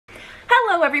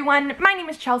Hello everyone, my name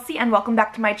is Chelsea and welcome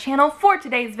back to my channel. For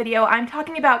today's video, I'm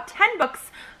talking about 10 books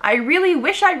I really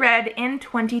wish I read in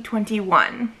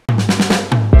 2021.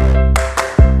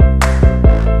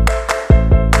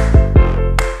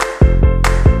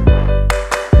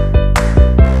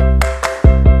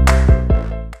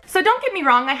 So don't get me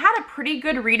wrong, I had a pretty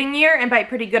good reading year, and by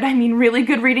pretty good I mean really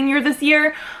good reading year this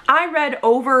year. I read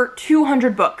over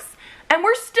 200 books. And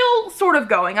we're still sort of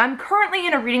going. I'm currently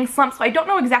in a reading slump, so I don't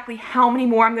know exactly how many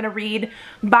more I'm going to read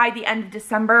by the end of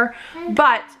December.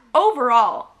 But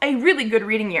overall, a really good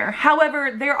reading year.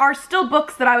 However, there are still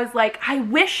books that I was like, I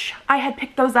wish I had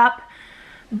picked those up,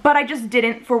 but I just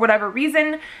didn't for whatever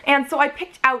reason. And so I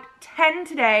picked out 10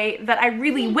 today that I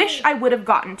really wish I would have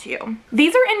gotten to.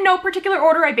 These are in no particular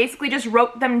order. I basically just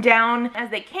wrote them down as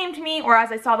they came to me or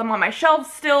as I saw them on my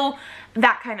shelves still,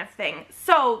 that kind of thing.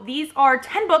 So these are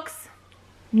 10 books.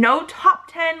 No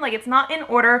top 10, like it's not in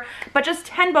order, but just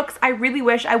 10 books I really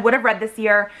wish I would have read this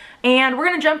year, and we're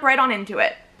gonna jump right on into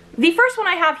it. The first one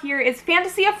I have here is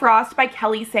Fantasy of Frost by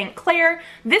Kelly St. Clair.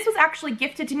 This was actually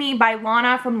gifted to me by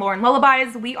Lana from Lauren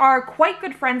Lullabies. We are quite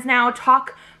good friends now,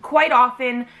 talk quite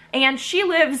often, and she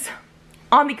lives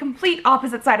on the complete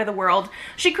opposite side of the world.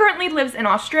 She currently lives in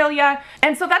Australia,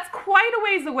 and so that's quite a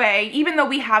ways away, even though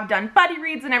we have done buddy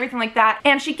reads and everything like that.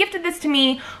 And she gifted this to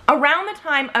me around the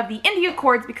time of the Indie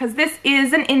Accords because this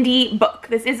is an indie book.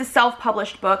 This is a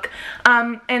self-published book,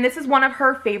 and this is one of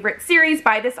her favorite series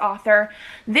by this author.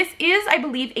 This is, I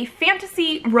believe, a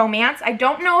fantasy romance. I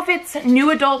don't know if it's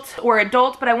new adult or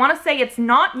adult, but I want to say it's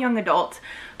not young adult.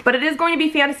 But it is going to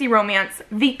be fantasy romance.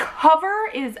 The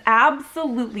cover is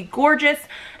absolutely gorgeous,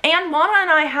 and Lana and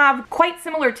I have quite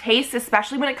similar tastes,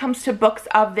 especially when it comes to books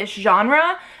of this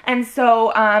genre. And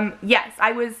so, yes,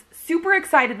 I was super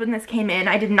excited when this came in.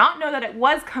 I did not know that it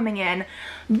was coming in,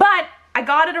 but I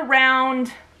got it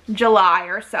around July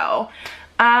or so.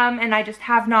 And I just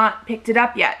have not picked it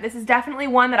up yet. This is definitely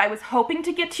one that I was hoping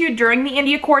to get to during the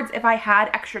Indie Accords if I had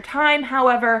extra time.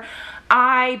 However,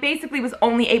 I basically was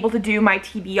only able to do my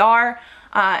TBR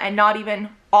and not even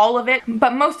all of it,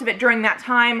 but most of it during that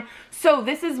time. So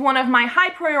this is one of my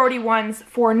high priority ones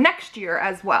for next year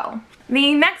as well.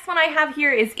 The next one I have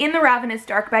here is In the Ravenous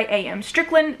Dark by A.M.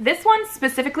 Strickland. This one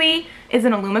specifically is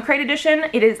an Illumicrate edition.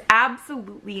 It is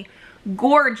absolutely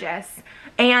gorgeous,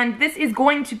 and this is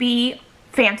going to be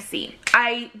fantasy.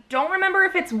 I don't remember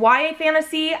if it's YA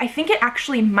fantasy. I think it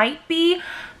actually might be,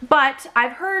 but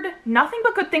I've heard nothing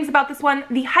but good things about this one.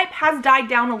 The hype has died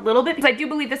down a little bit because I do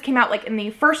believe this came out like in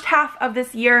the first half of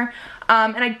this year,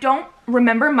 and I don't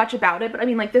remember much about it, but I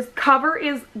mean, like, this cover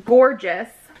is gorgeous.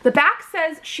 The back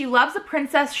says, she loves a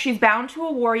princess, she's bound to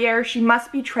a warrior, she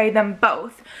must betray them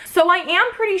both. So I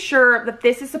am pretty sure that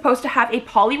this is supposed to have a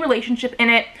poly relationship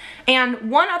in it. And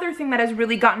one other thing that has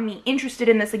really gotten me interested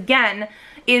in this again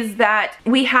is that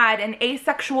we had an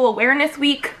asexual awareness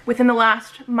week within the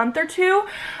last month or two,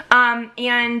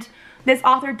 and this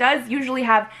author does usually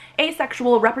have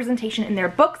asexual representation in their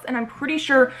books, and I'm pretty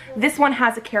sure this one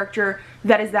has a character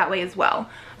that is that way as well,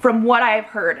 from what I've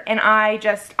heard, and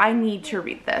I need to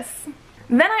read this.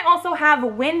 Then I also have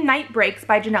When Night Breaks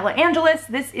by Janella Angelis.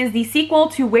 This is the sequel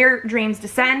to Where Dreams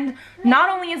Descend. Not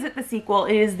only is it the sequel,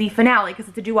 it is the finale because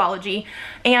it's a duology.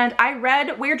 And I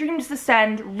read Where Dreams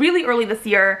Descend really early this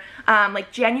year,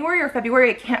 like January or February,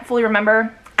 I can't fully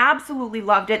remember. Absolutely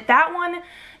loved it. That one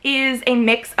is a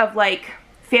mix of like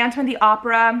Phantom of the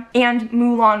Opera and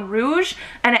Moulin Rouge,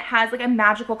 and it has like a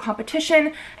magical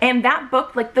competition, and that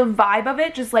book, like the vibe of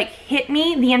it just like hit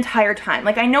me the entire time.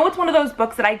 Like, I know it's one of those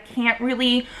books that I can't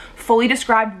really fully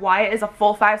describe why it is a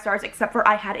full 5 stars, except for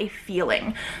I had a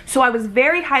feeling. So I was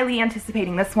very highly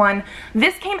anticipating this one.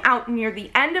 This came out near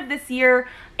the end of this year,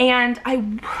 and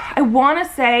I want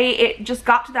to say it just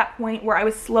got to that point where I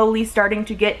was slowly starting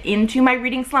to get into my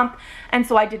reading slump, and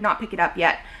so I did not pick it up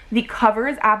yet. The cover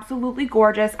is absolutely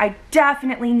gorgeous. I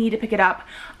definitely need to pick it up.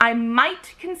 I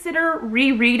might consider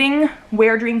rereading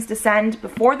Where Dreams Descend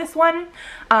before this one,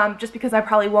 just because I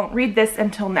probably won't read this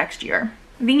until next year.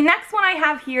 The next one I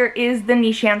have here is The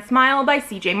Nichan Smile by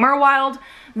C.J. Murwild.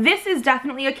 This is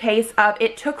definitely a case of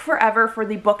it took forever for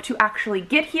the book to actually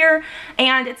get here,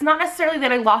 and it's not necessarily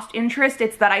that I lost interest,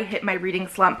 it's that I hit my reading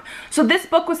slump. So this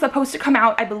book was supposed to come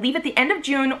out, I believe, at the end of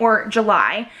June or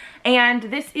July, and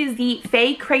this is the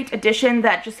Fae Crate edition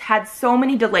that just had so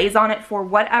many delays on it for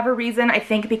whatever reason. I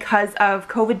think because of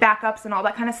COVID backups and all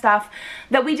that kind of stuff,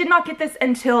 that we did not get this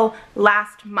until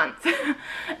last month.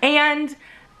 And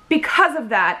because of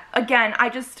that, again, I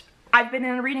just I've been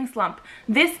in a reading slump.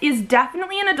 This is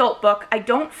definitely an adult book. I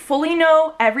don't fully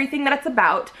know everything that it's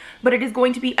about, but it is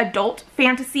going to be adult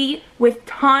fantasy with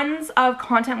tons of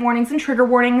content warnings and trigger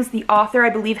warnings. The author, I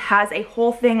believe, has a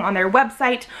whole thing on their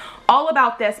website all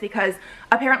about this because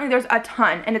apparently there's a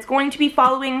ton, and it's going to be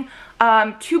following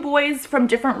two boys from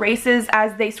different races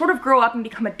as they sort of grow up and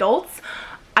become adults.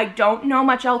 I don't know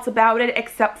much else about it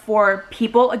except for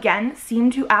people, again,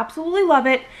 seem to absolutely love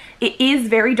it. It is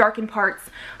very dark in parts,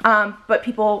 but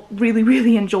people really,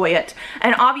 really enjoy it.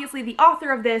 And obviously the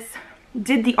author of this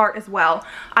did the art as well.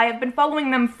 I have been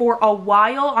following them for a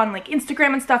while on like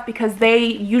Instagram and stuff because they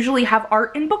usually have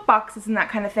art in book boxes and that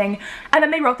kind of thing. And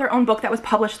then they wrote their own book that was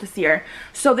published this year.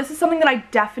 So this is something that I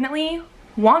definitely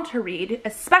want to read,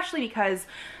 especially because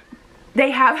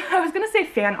they have, I was gonna say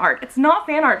fan art. It's not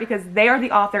fan art because they are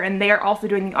the author and they are also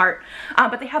doing the art.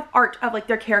 But they have art of like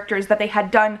their characters that they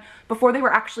had done before they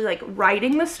were actually like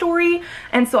writing the story.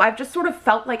 And so I've just sort of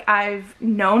felt like I've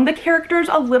known the characters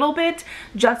a little bit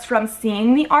just from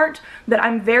seeing the art, that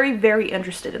I'm very, very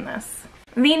interested in this.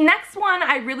 The next one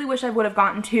I really wish I would have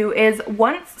gotten to is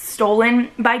Once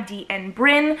Stolen by D.N.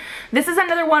 Bryn. This is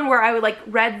another one where I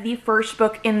read the first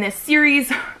book in this series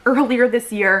earlier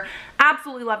this year.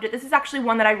 Absolutely loved it. This is actually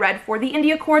one that I read for the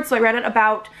Indie Accord, so I read it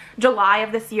about July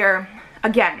of this year.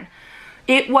 Again,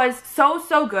 it was so,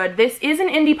 so good. This is an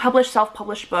indie published,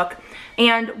 self-published book,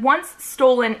 and Once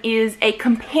Stolen is a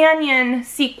companion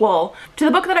sequel to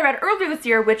the book that I read earlier this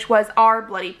year, which was Our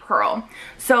Bloody Pearl.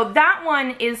 So that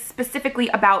one is specifically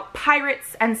about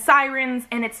pirates and sirens,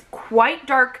 and it's quite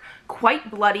dark, quite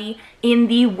bloody in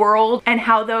the world, and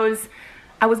how those,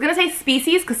 I was gonna say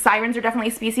species, because sirens are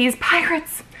definitely a species,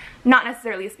 pirates, not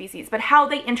necessarily a species, but how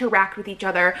they interact with each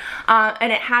other.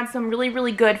 And it had some really,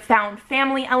 really good found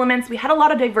family elements. We had a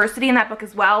lot of diversity in that book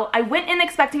as well. I went in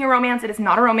expecting a romance. It is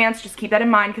not a romance, just keep that in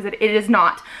mind because it is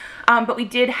not. But we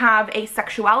did have a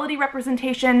sexuality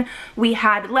representation, we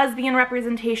had lesbian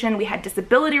representation, we had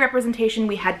disability representation,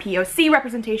 we had POC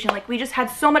representation. Like, we just had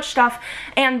so much stuff.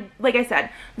 And like I said,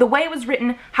 the way it was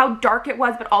written, how dark it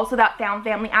was, but also that found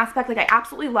family aspect, like, I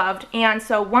absolutely loved. And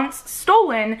so Once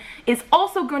Stolen is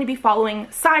also going to be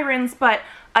following sirens, but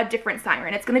a different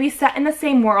siren. It's going to be set in the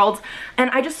same world, and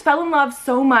I just fell in love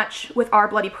so much with Our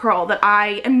Bloody Pearl that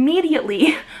I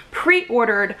immediately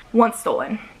pre-ordered Once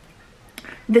Stolen.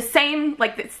 It's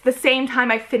the same time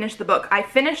I finished the book. I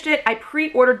finished it, I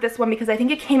pre-ordered this one because I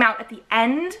think it came out at the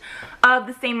end of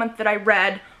the same month that I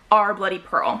read Our Bloody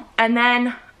Pearl, and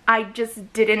then I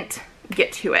just didn't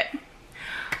get to it.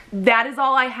 That is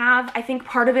all I have. I think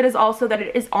part of it is also that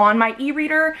it is on my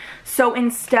e-reader, so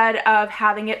instead of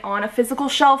having it on a physical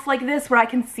shelf like this where I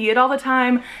can see it all the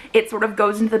time, it sort of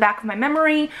goes into the back of my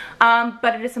memory,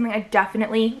 but it is something I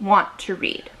definitely want to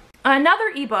read.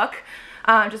 Another ebook,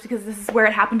 just because this is where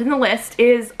it happened in the list,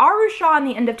 is Aru Shah and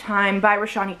the End of Time by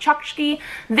Roshani Chokshi.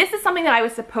 This is something that I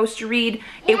was supposed to read.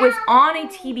 It was on a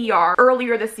TBR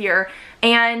earlier this year,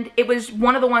 and it was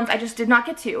one of the ones I just did not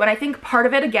get to. And I think part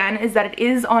of it, again, is that it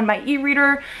is on my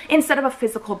e-reader instead of a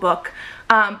physical book.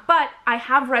 But I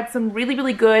have read some really,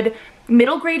 really good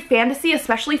middle grade fantasy,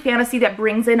 especially fantasy that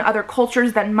brings in other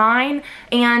cultures than mine.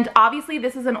 And obviously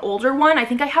this is an older one. I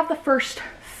think I have the first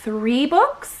 3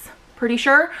 books, pretty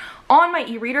sure, on my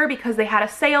e-reader because they had a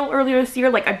sale earlier this year,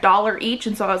 like $1 each,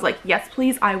 and so I was like, yes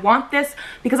please, I want this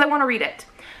because I want to read it.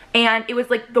 And it was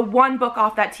like the one book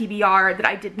off that TBR that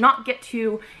I did not get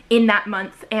to in that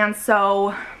month, and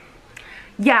so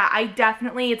yeah, I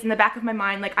definitely, it's in the back of my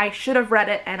mind, like I should have read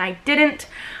it and I didn't,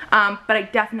 but I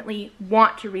definitely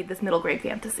want to read this middle grade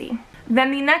fantasy.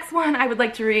 Then the next one I would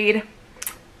like to read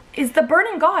is The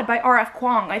Burning God by R.F.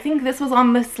 Kuang. I think this was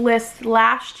on this list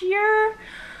last year,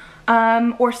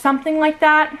 or something like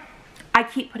that. I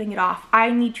keep putting it off. I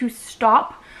need to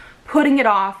stop putting it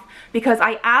off because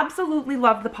I absolutely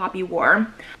love The Poppy War.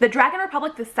 The Dragon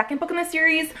Republic, the second book in the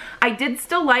series, I did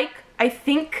still like. I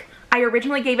think I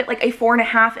originally gave it like a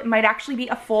 4.5. It might actually be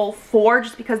a full 4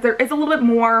 just because there is a little bit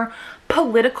more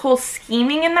political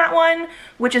scheming in that one,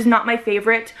 which is not my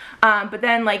favorite. But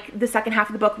then like the second half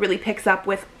of the book really picks up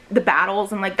with the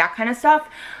battles and like that kind of stuff.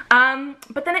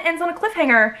 But then it ends on a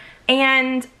cliffhanger,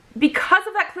 and because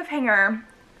of that cliffhanger,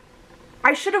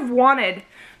 I should have wanted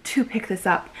to pick this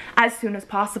up as soon as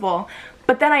possible.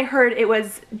 But then I heard it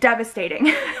was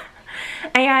devastating.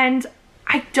 And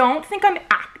I don't think I'm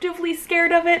actively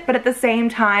scared of it, but at the same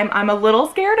time, I'm a little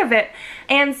scared of it.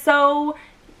 And so,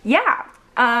 yeah,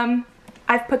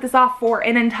 I've put this off for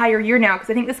an entire year now because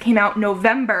I think this came out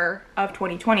November of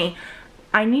 2020.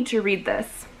 I need to read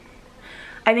this.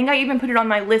 I think I even put it on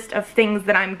my list of things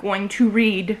that I'm going to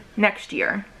read next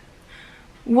year.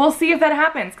 we'll see if that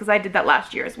happens, because I did that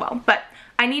last year as well. But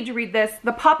I need to read this.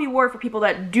 The Poppy War, for people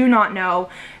that do not know,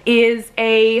 is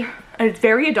a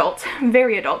very adult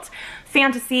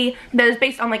fantasy that is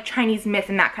based on like Chinese myth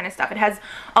and that kind of stuff. It has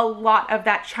a lot of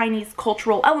that Chinese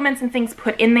cultural elements and things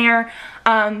put in there,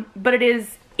 but it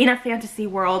is in a fantasy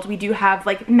world. We do have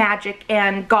like magic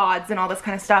and gods and all this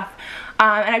kind of stuff,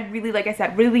 and I really, like I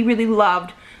said, really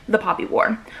loved the Poppy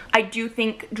War. I do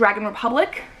think Dragon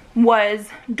Republic was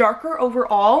darker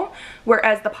overall,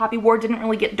 whereas the Poppy War didn't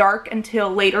really get dark until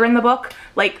later in the book,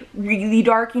 like really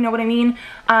dark, you know what I mean?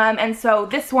 And so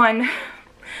this one,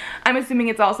 I'm assuming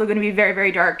it's also going to be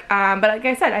very dark, but like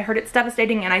I said, I heard it's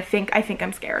devastating, and I think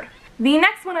I'm scared. The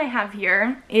next one I have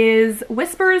here is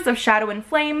Whispers of Shadow and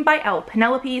Flame by L.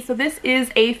 Penelope. So this is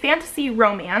a fantasy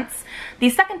romance, the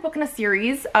second book in a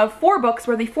series of 4 books,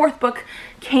 where the 4th book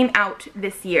came out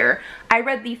this year. I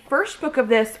read the first book of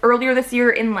this earlier this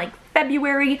year in like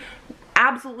February.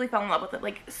 Absolutely fell in love with it,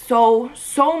 like so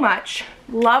much.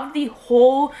 Loved the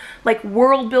whole like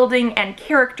world building and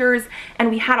characters,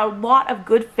 and we had a lot of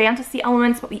good fantasy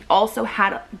elements, but we also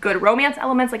had good romance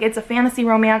elements. Like, it's a fantasy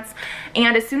romance.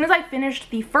 And as soon as I finished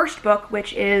the first book,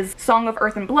 which is Song of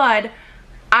Earth and Blood,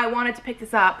 I wanted to pick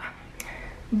this up.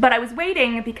 But I was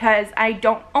waiting because I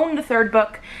don't own the 3rd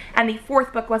book, and the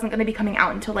 4th book wasn't going to be coming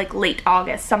out until like late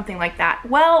August, something like that.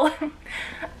 Well,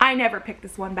 I never picked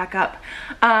this one back up.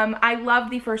 I love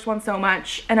the first one so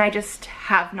much, and I just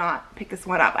have not picked this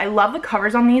one up. I love the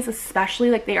covers on these, especially,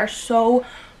 like, they are so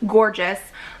gorgeous.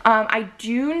 I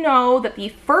do know that the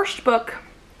first book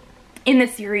in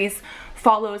this series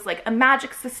follows like a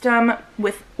magic system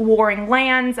with warring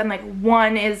lands, and like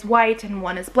one is white and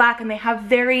one is black, and they have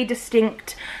very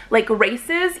distinct like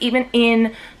races, even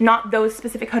in not those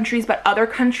specific countries but other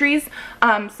countries.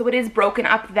 So it is broken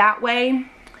up that way.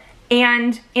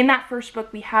 And in that first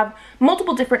book, we have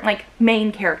multiple different like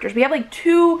main characters. We have like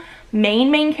 2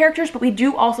 main characters, but we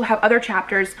do also have other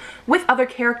chapters with other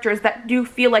characters that do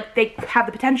feel like they have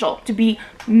the potential to be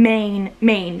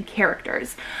main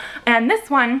characters. And this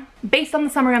one, based on the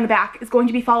summary on the back, is going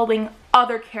to be following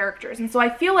other characters. And so I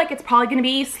feel like it's probably going to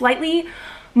be slightly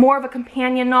more of a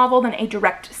companion novel than a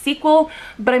direct sequel,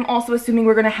 but I'm also assuming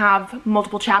we're going to have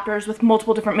multiple chapters with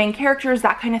multiple different main characters,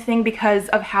 that kind of thing, because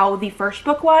of how the first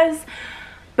book was.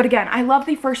 But again, I love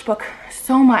the first book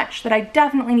so much that I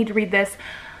definitely need to read this.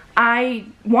 I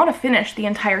want to finish the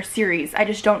entire series. I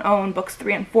just don't own books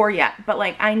 3 and 4 yet, but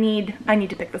like I need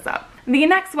to pick this up. The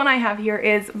next one I have here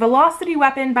is Velocity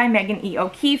Weapon by Megan E.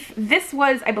 O'Keefe. This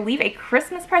was, I believe, a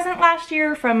Christmas present last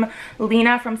year from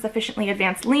Lena from Sufficiently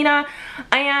Advanced Lena,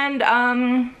 and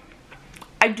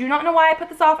I do not know why I put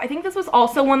this off. I think this was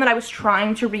also one that I was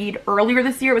trying to read earlier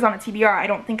this year. It was on a TBR. I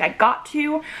don't think I got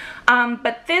to,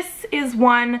 but this is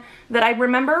one that I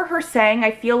remember her saying,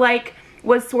 I feel like,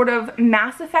 was sort of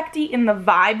Mass Effect-y in the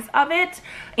vibes of it,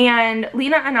 and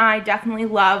Lena and I definitely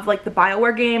love like the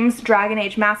BioWare games, Dragon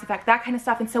Age, Mass Effect, that kind of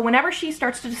stuff, and so whenever she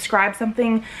starts to describe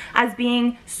something as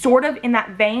being sort of in that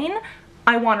vein,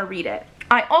 I want to read it.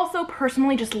 I also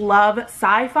personally just love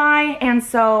sci-fi, and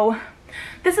so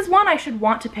this is one I should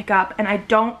want to pick up, and I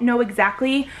don't know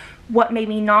exactly what made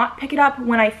me not pick it up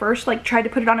when I first like tried to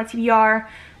put it on a TBR,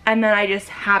 and then I just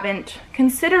haven't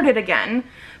considered it again.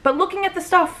 But looking at the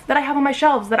stuff that I have on my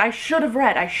shelves that I should have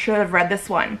read this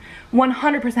one.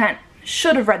 100%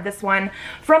 should have read this one.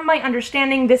 From my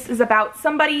understanding, this is about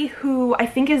somebody who I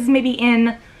think is maybe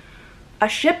in a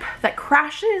ship that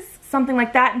crashes, something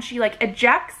like that, and she like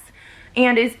ejects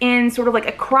and is in sort of like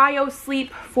a cryo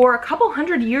sleep for a couple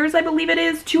 100 years, I believe it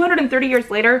is, 230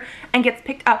 years later, and gets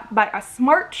picked up by a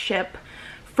smart ship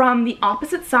from the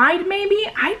opposite side, maybe?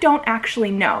 I don't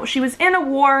actually know. She was in a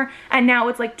war, and now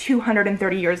it's like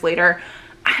 230 years later.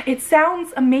 It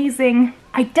sounds amazing.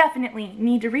 I definitely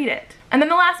need to read it. And then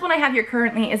the last one I have here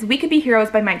currently is We Could Be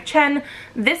Heroes by Mike Chen.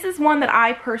 This is one that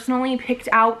I personally picked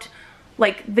out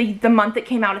like the month it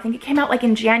came out. I think it came out like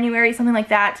in January, something like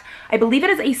that. I believe it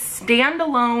is a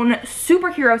standalone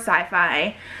superhero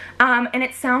sci-fi. And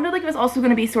it sounded like it was also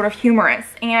going to be sort of humorous.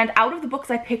 And out of the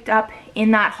books I picked up in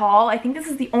that haul, I think this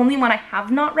is the only one I have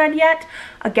not read yet.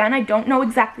 Again, I don't know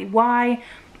exactly why,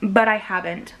 but I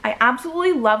haven't. I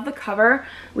absolutely love the cover.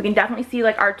 We can definitely see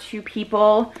like our 2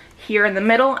 people here in the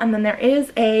middle, and then there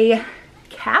is a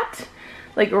cat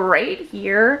like right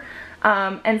here.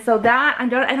 And so that, I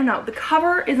don't know, the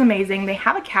cover is amazing. They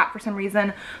have a cat for some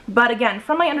reason, but again,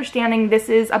 from my understanding, this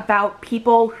is about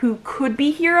people who could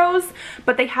be heroes,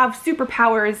 but they have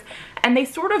superpowers, and they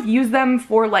sort of use them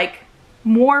for like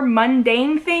more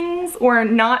mundane things, or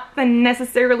not the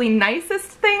necessarily nicest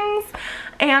things.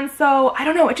 And so, I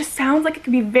don't know, it just sounds like it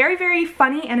could be very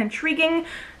funny and intriguing.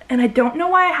 and I don't know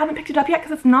why I haven't picked it up yet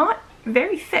because it's not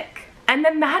very thick. And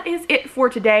then that is it for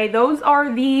today. Those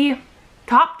are the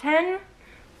top 10,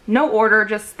 no order,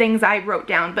 just things I wrote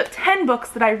down, but 10 books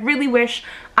that I really wish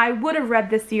I would have read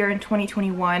this year in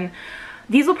 2021.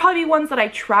 These will probably be ones that I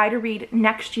try to read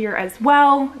next year as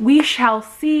well. We shall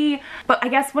see. But I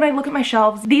guess when I look at my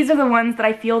shelves, these are the ones that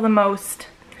I feel the most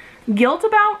guilt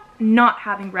about not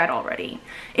having read already.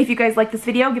 If you guys like this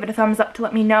video, give it a thumbs up to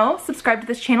let me know. Subscribe to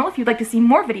this channel if you'd like to see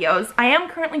more videos. I am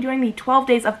currently doing the 12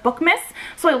 Days of Bookmas,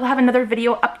 so I will have another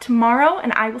video up tomorrow,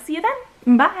 and I will see you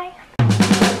then. Bye!